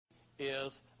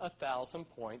is 1,000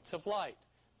 points of light.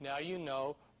 Now you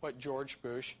know what George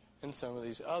Bush and some of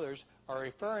these others are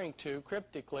referring to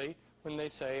cryptically when they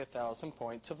say 1,000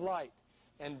 points of light.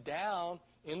 And down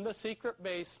in the secret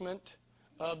basement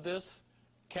of this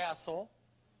castle,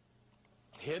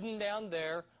 hidden down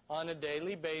there on a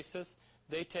daily basis,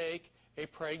 they take a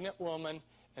pregnant woman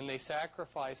and they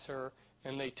sacrifice her,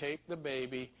 and they take the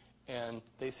baby and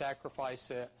they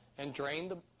sacrifice it and drain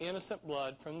the innocent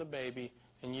blood from the baby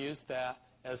and use that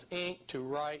as ink to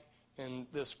write in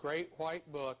this great white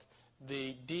book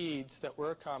the deeds that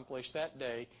were accomplished that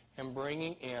day and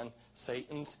bringing in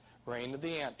Satan's reign of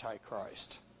the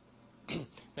Antichrist.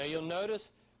 Now you'll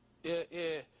notice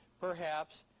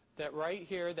perhaps that right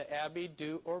here, the Abbey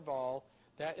du Orval,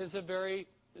 that is a very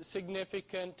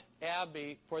significant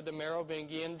abbey for the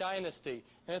Merovingian dynasty,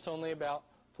 and it's only about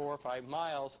 4 or 5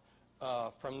 miles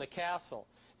from the castle.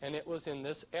 And it was in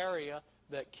this area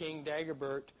that King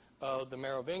Dagobert of the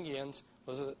Merovingians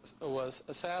was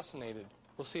assassinated.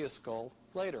 We'll see a skull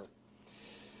later.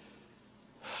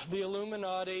 The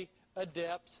Illuminati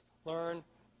adepts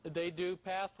they do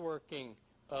path working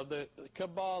of the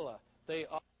Kabbalah. They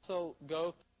also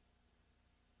go through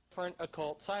different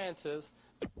occult sciences.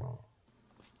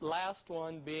 Last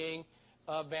one being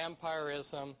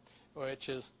vampirism, which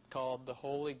is called the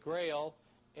Holy Grail,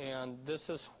 and this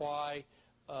is why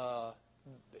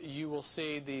you will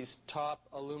see these top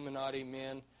Illuminati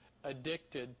men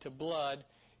addicted to blood.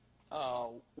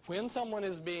 When someone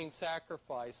is being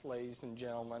sacrificed, ladies and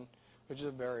gentlemen, which is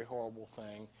a very horrible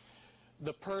thing,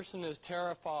 the person is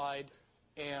terrified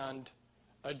and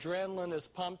adrenaline is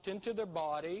pumped into their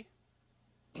body.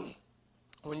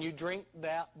 When you drink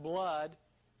that blood,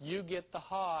 you get the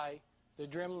high, the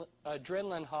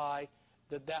adrenaline high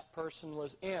that person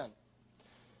was in.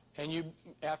 And you,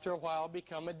 after a while,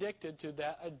 become addicted to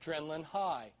that adrenaline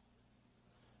high.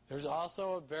 There's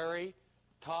also a very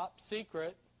top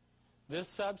secret, this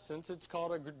substance, it's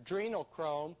called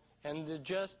adrenochrome, and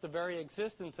just the very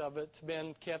existence of it's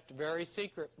been kept very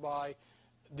secret by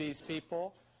these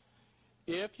people.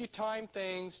 If you time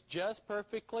things just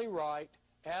perfectly right,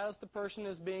 as the person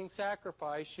is being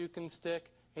sacrificed, you can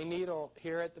stick a needle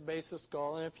here at the base of the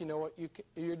skull, and if you know what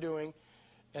you're doing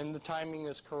and the timing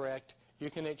is correct, you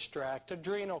can extract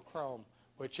adrenochrome,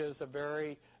 which is a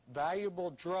very valuable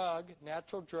drug,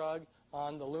 natural drug,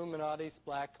 on the Illuminati's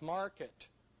black market.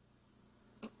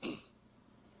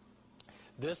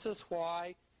 This is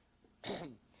why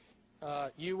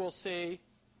you will see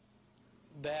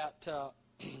that,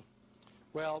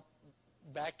 well,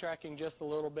 backtracking just a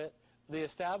little bit, the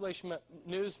establishment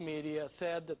news media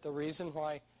said that the reason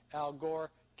why Al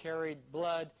Gore carried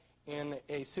blood in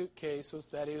a suitcase was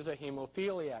that he was a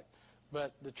hemophiliac.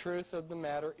 But the truth of the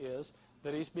matter is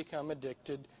that he's become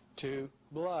addicted to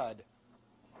blood.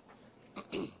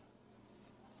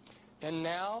 And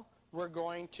now we're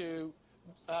going to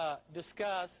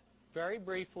discuss very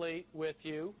briefly with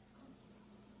you,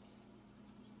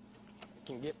 I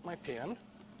can get my pen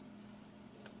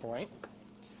to point.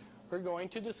 We're going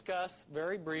to discuss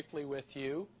very briefly with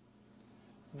you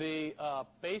the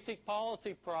basic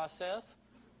policy process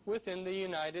within the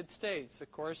United States.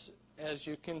 Of course, as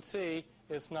you can see,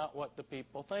 it's not what the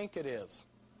people think it is.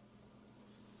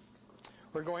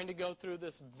 We're going to go through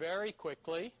this very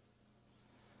quickly.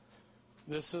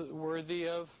 This is worthy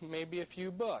of maybe a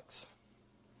few books.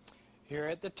 Here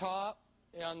at the top,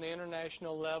 on the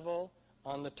international level,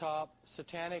 on the top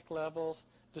satanic levels,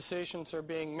 decisions are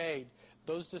being made.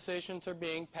 Those decisions are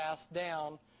being passed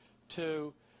down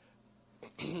to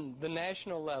the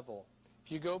national level.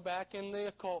 If you go back in the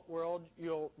occult world,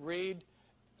 you'll read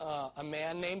a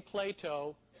man named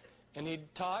Plato, and he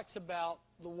talks about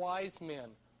the wise men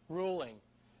ruling.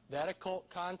 That occult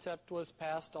concept was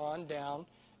passed on down,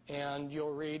 and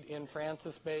you'll read in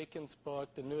Francis Bacon's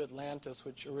book, The New Atlantis,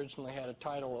 which originally had a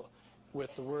title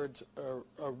with the word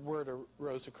of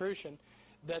Rosicrucian,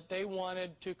 that they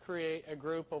wanted to create a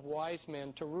group of wise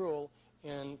men to rule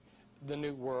in the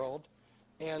New World,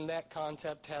 and that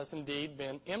concept has indeed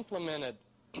been implemented.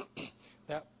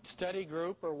 That study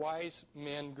group, or wise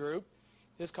men group,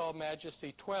 is called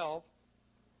Majesty 12,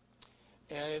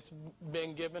 and it's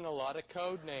been given a lot of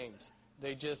code names.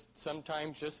 They just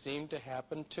sometimes just seem to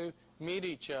happen to meet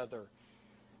each other.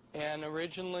 And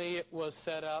originally it was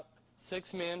set up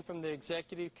 6 men from the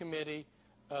executive committee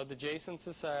of the Jason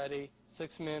Society,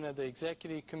 6 men of the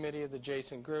executive committee of the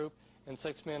Jason Group, and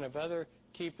 6 men of other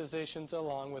key positions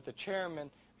along with the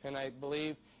chairman. And I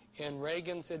believe in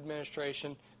Reagan's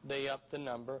administration they upped the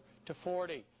number to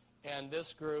 40. And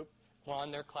this group,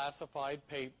 on their classified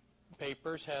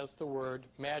papers, has the word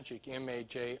magic,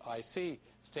 M-A-J-I-C,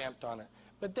 stamped on it.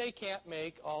 but they can't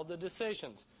make all the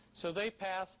decisions. So they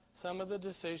pass some of the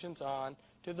decisions on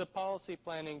to the policy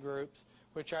planning groups,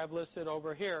 which I've listed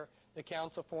over here: the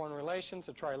Council of Foreign Relations,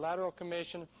 the Trilateral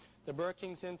Commission, the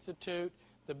Brookings Institute,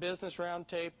 the Business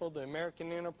Roundtable, the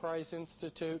American Enterprise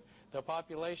Institute, the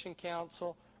Population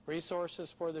Council,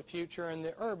 Resources for the Future, and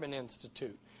the Urban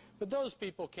Institute. But those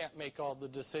people can't make all the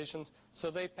decisions, so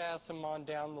they pass them on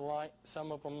down the line,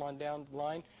 some of them on down the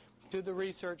line, to the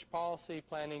research policy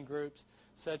planning groups,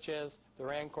 such as the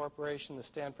RAND Corporation, the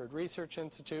Stanford Research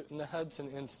Institute, and the Hudson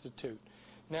Institute.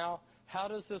 Now, how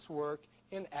does this work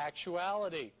in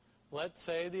actuality? Let's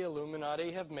say the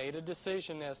Illuminati have made a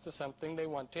decision as to something they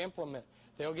want to implement.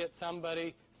 They'll get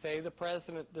somebody, say the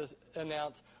president,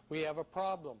 announce, we have a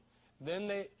problem. Then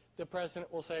the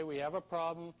president will say, we have a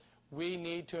problem. We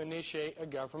need to initiate a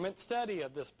government study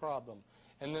of this problem.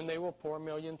 And then they will pour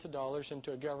millions of dollars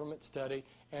into a government study,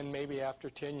 and maybe after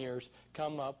 10 years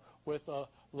come up with a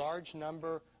large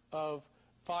number of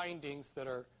findings that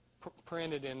are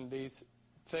printed in these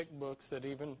thick books that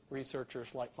even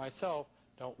researchers like myself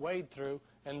don't wade through.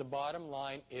 And the bottom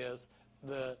line is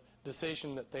the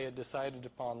decision that they had decided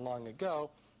upon long ago.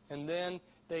 And then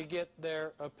they get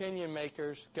their opinion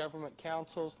makers, government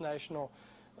councils, national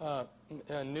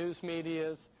news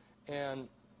medias, and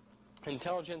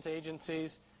intelligence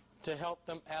agencies to help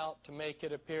them out to make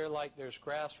it appear like there's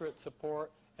grassroots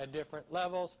support at different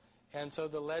levels. And so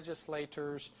the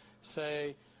legislators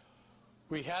say,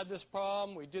 we had this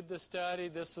problem, we did this study,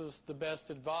 this is the best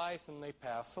advice, and they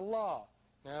pass a law.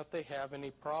 Now, if they have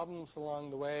any problems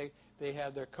along the way, they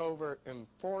have their covert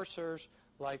enforcers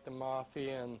like the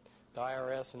Mafia and the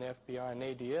IRS and FBI and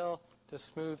ADL to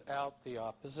smooth out the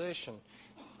opposition.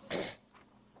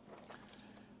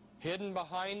 Hidden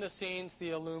behind the scenes, the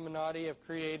Illuminati have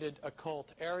created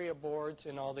occult area boards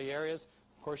in all the areas.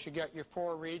 Of course, you got your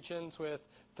 4 regions with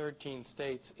 13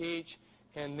 states each,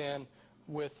 and then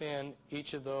within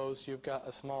each of those, you've got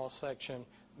a small section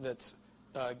that's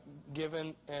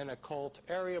given an occult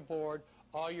area board.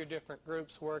 All your different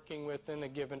groups working within a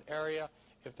given area,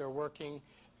 if they're working,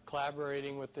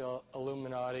 collaborating with the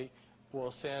Illuminati,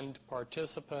 will send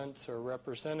participants or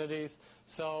representatives.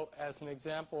 So as an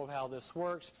example of how this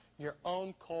works, your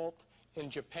own cult in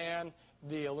Japan,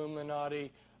 the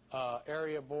Illuminati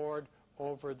area board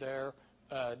over there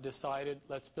decided,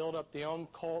 let's build up the own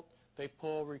cult. They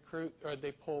pull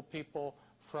people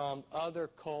from other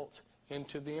cults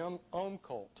into the own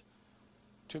cult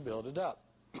to build it up.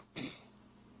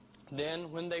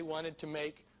 Then when they wanted to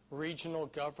make regional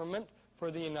government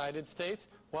for the United States,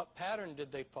 what pattern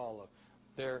did they follow?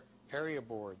 Their area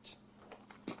boards.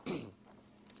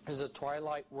 Is a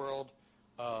twilight world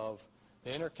of the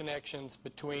interconnections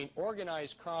between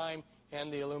organized crime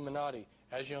and the Illuminati.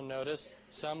 As you'll notice,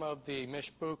 some of the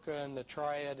Mishbuka and the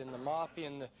Triad and the Mafia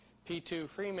and the P2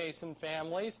 Freemason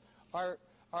families are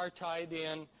tied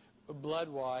in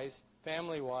blood-wise,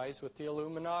 family-wise with the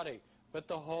Illuminati. But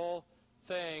the whole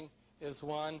thing is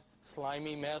one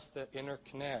slimy mess that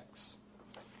interconnects.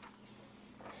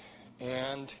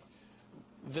 And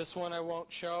this one I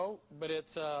won't show, but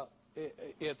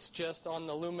it's just on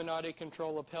the Illuminati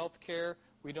control of healthcare.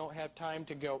 We don't have time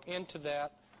to go into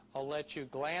that. I'll let you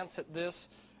glance at this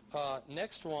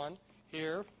next one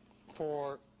here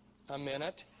for a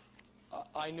minute.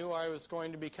 I knew I was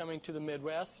going to be coming to the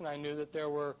Midwest, and I knew that there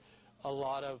were a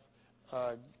lot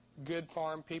of good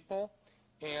farm people.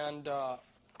 And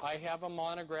I have a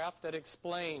monograph that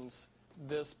explains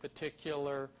this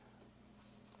particular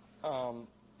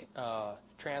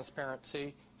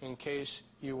transparency in case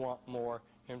you want more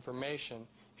information.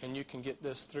 And you can get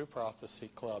this through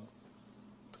Prophecy Club.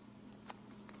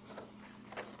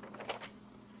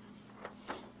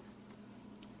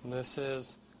 This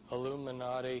is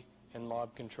Illuminati and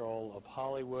mob control of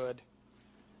Hollywood.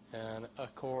 And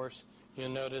of course, you'll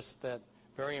notice that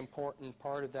very important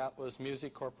part of that was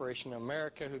Music Corporation of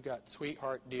America, who got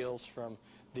sweetheart deals from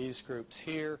these groups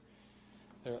here.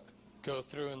 Go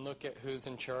through and look at who's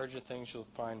in charge of things. You'll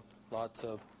find lots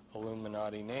of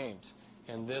Illuminati names.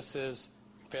 And this is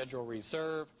Federal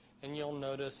Reserve, and you'll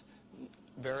notice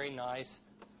very nice,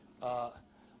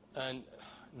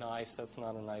 nice, that's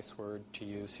not a nice word to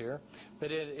use here,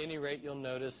 but at any rate you'll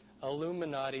notice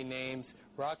Illuminati names: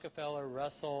 Rockefeller,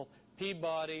 Russell,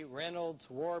 Peabody, Reynolds,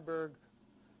 Warburg,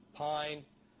 Pine,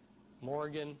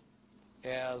 Morgan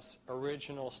as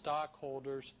original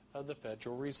stockholders of the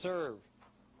Federal Reserve.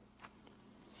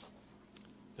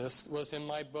 This was in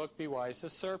my book, Be Wise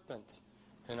as Serpents,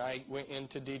 and I went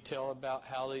into detail about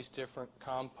how these different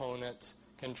components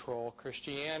control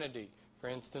Christianity. For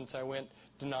instance, I went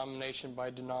denomination by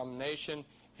denomination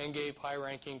and gave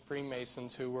high-ranking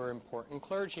Freemasons who were important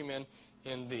clergymen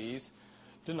in these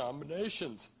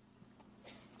denominations.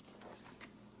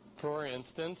 For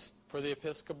instance, for the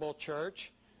Episcopal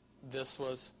Church, this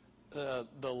was the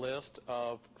list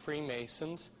of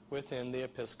Freemasons within the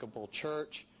Episcopal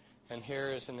Church. And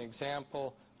here is an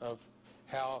example of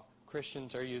how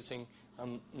Christians are using a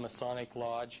Masonic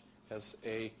lodge as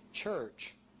a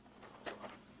church.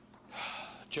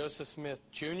 Joseph Smith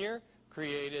Jr.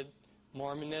 created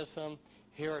Mormonism.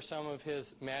 Here are some of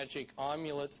his magic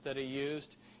amulets that he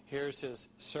used. Here's his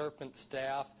serpent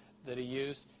staff that he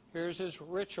used. Here's his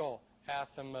ritual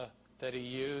anathema that he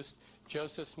used.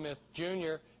 Joseph Smith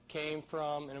Jr. came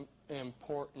from an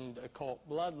important occult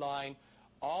bloodline.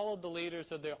 All of the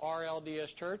leaders of the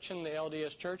RLDS Church and the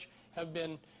LDS Church have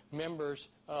been members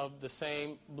of the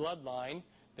same bloodline.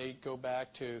 They go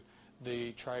back to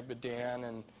the tribe of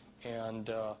Dan and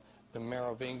the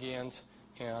Merovingians,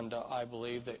 and I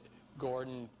believe that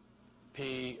Gordon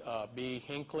B.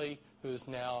 Hinckley, who's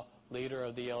now leader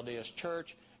of the LDS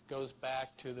Church, goes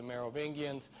back to the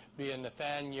Merovingians via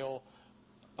Nathaniel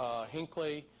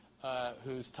Hinckley,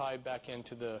 who's tied back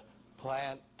into the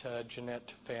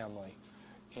Plantagenet family.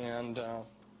 And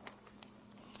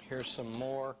here's some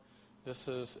more. This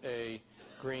is a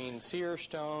green seer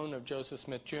stone of Joseph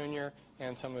Smith Jr.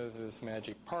 and some of his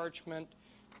magic parchment.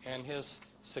 And his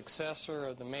successor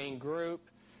of the main group,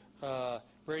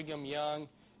 Brigham Young,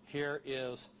 here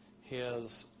is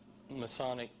his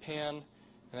Masonic pin,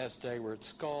 and that's Dagwood's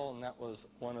skull, and that was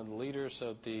one of the leaders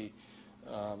of the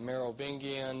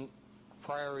Merovingian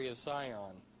Priory of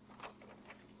Zion.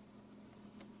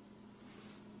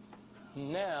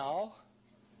 Now,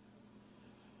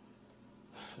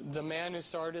 the man who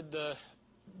started the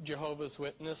Jehovah's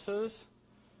Witnesses,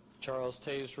 Charles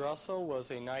Taze Russell,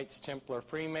 was a Knights Templar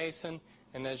Freemason,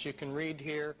 and as you can read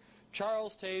here,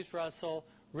 Charles Taze Russell,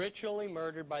 ritually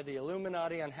murdered by the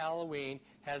Illuminati on Halloween,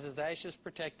 has his ashes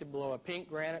protected below a pink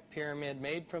granite pyramid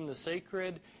made from the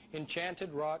sacred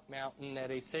Enchanted Rock Mountain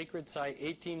at a sacred site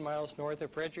 18 miles north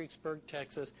of Fredericksburg,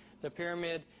 Texas. The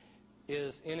pyramid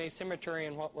is in a cemetery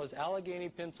in what was Allegheny,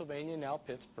 Pennsylvania, now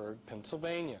Pittsburgh,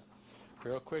 Pennsylvania.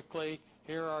 Real quickly,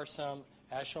 here are some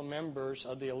actual members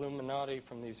of the Illuminati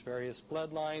from these various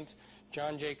bloodlines.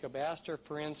 John Jacob Astor,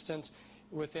 for instance,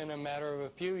 within a matter of a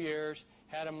few years,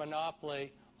 had a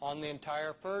monopoly on the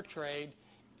entire fur trade,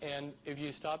 and if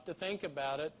you stop to think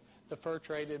about it, the fur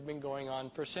trade had been going on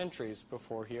for centuries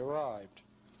before he arrived.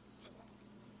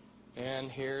 And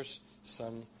here's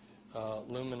some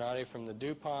Illuminati from the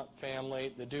DuPont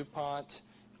family. The DuPonts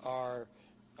are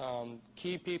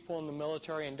key people in the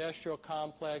military-industrial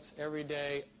complex. Every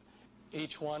day,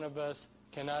 each one of us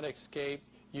cannot escape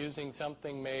using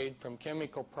something made from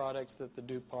chemical products that the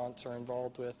DuPonts are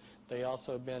involved with. They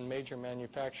also have been major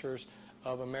manufacturers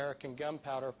of American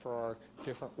gunpowder for our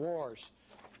different wars.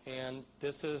 And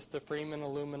this is the Freeman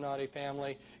Illuminati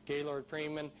family. Gaylord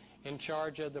Freeman in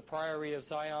charge of the Priory of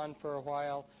Zion for a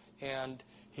while, and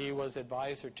he was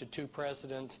advisor to 2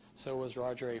 presidents, so was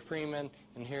Roger A. Freeman,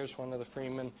 and here's one of the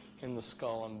Freeman in the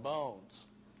Skull and Bones.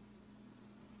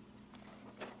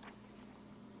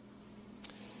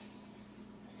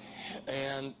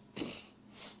 And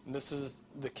this is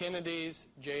the Kennedys.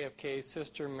 JFK's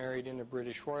sister married into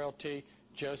British royalty.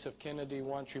 Joseph Kennedy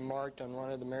once remarked on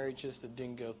one of the marriages that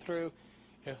didn't go through,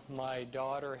 if my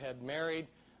daughter had married,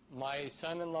 my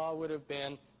son-in-law would have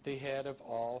been the head of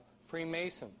all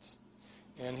Freemasons.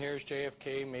 And here's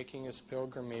JFK making his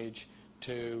pilgrimage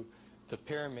to the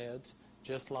pyramids,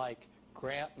 just like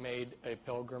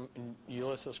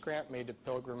Ulysses Grant made a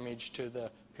pilgrimage to the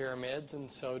pyramids,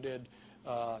 and so did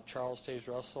Charles Taze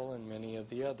Russell and many of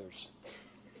the others.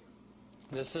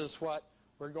 This is what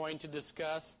we're going to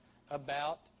discuss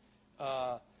about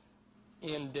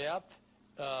in depth.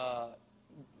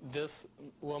 This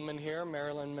woman here,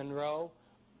 Marilyn Monroe,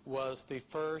 was the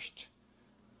first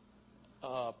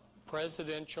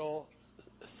presidential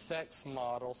sex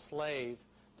model slave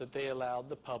that they allowed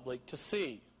the public to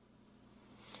see.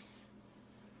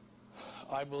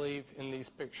 I believe in these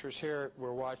pictures here,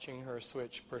 we're watching her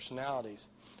switch personalities.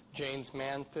 James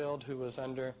Mansfield, who was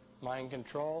under mind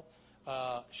control,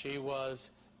 she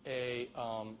was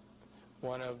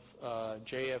one of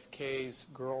JFK's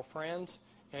girlfriends,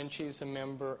 and she's a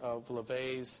member of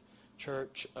LaVey's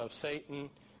Church of Satan,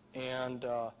 and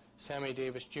Sammy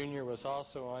Davis Jr. was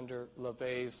also under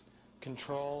LaVey's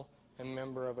control and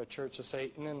member of a Church of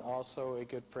Satan, and also a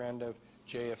good friend of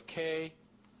JFK.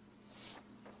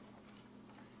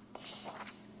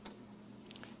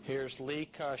 Here's Li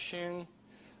Ka-shing,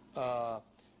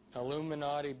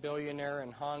 Illuminati billionaire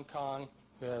in Hong Kong,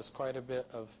 who has quite a bit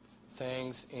of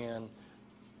things in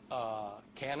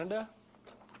Canada.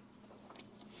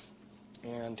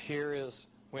 And here is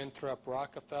Winthrop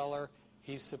Rockefeller.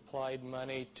 He supplied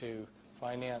money to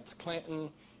finance Clinton.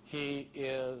 He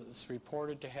is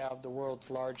reported to have the world's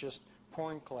largest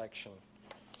porn collection.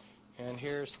 And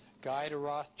here's Guy de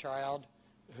Rothschild,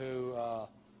 who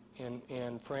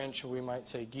in French we might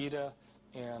say Guida,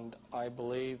 and I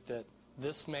believe that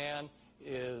this man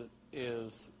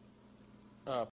is